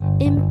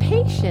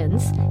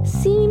Impatience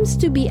seems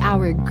to be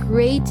our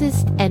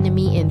greatest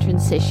enemy in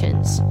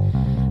transitions.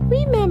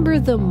 Remember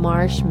the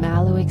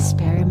marshmallow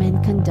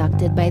experiment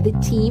conducted by the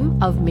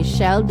team of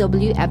Michelle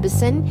W.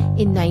 Ebbison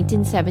in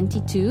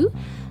 1972?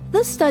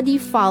 The study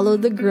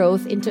followed the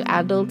growth into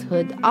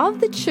adulthood of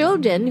the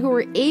children who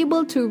were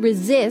able to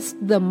resist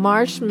the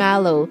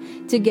marshmallow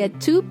to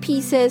get 2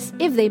 pieces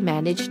if they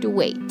managed to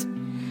wait.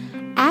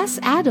 As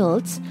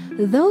adults,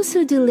 those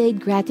who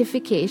delayed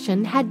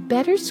gratification had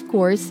better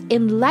scores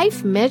in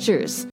life measures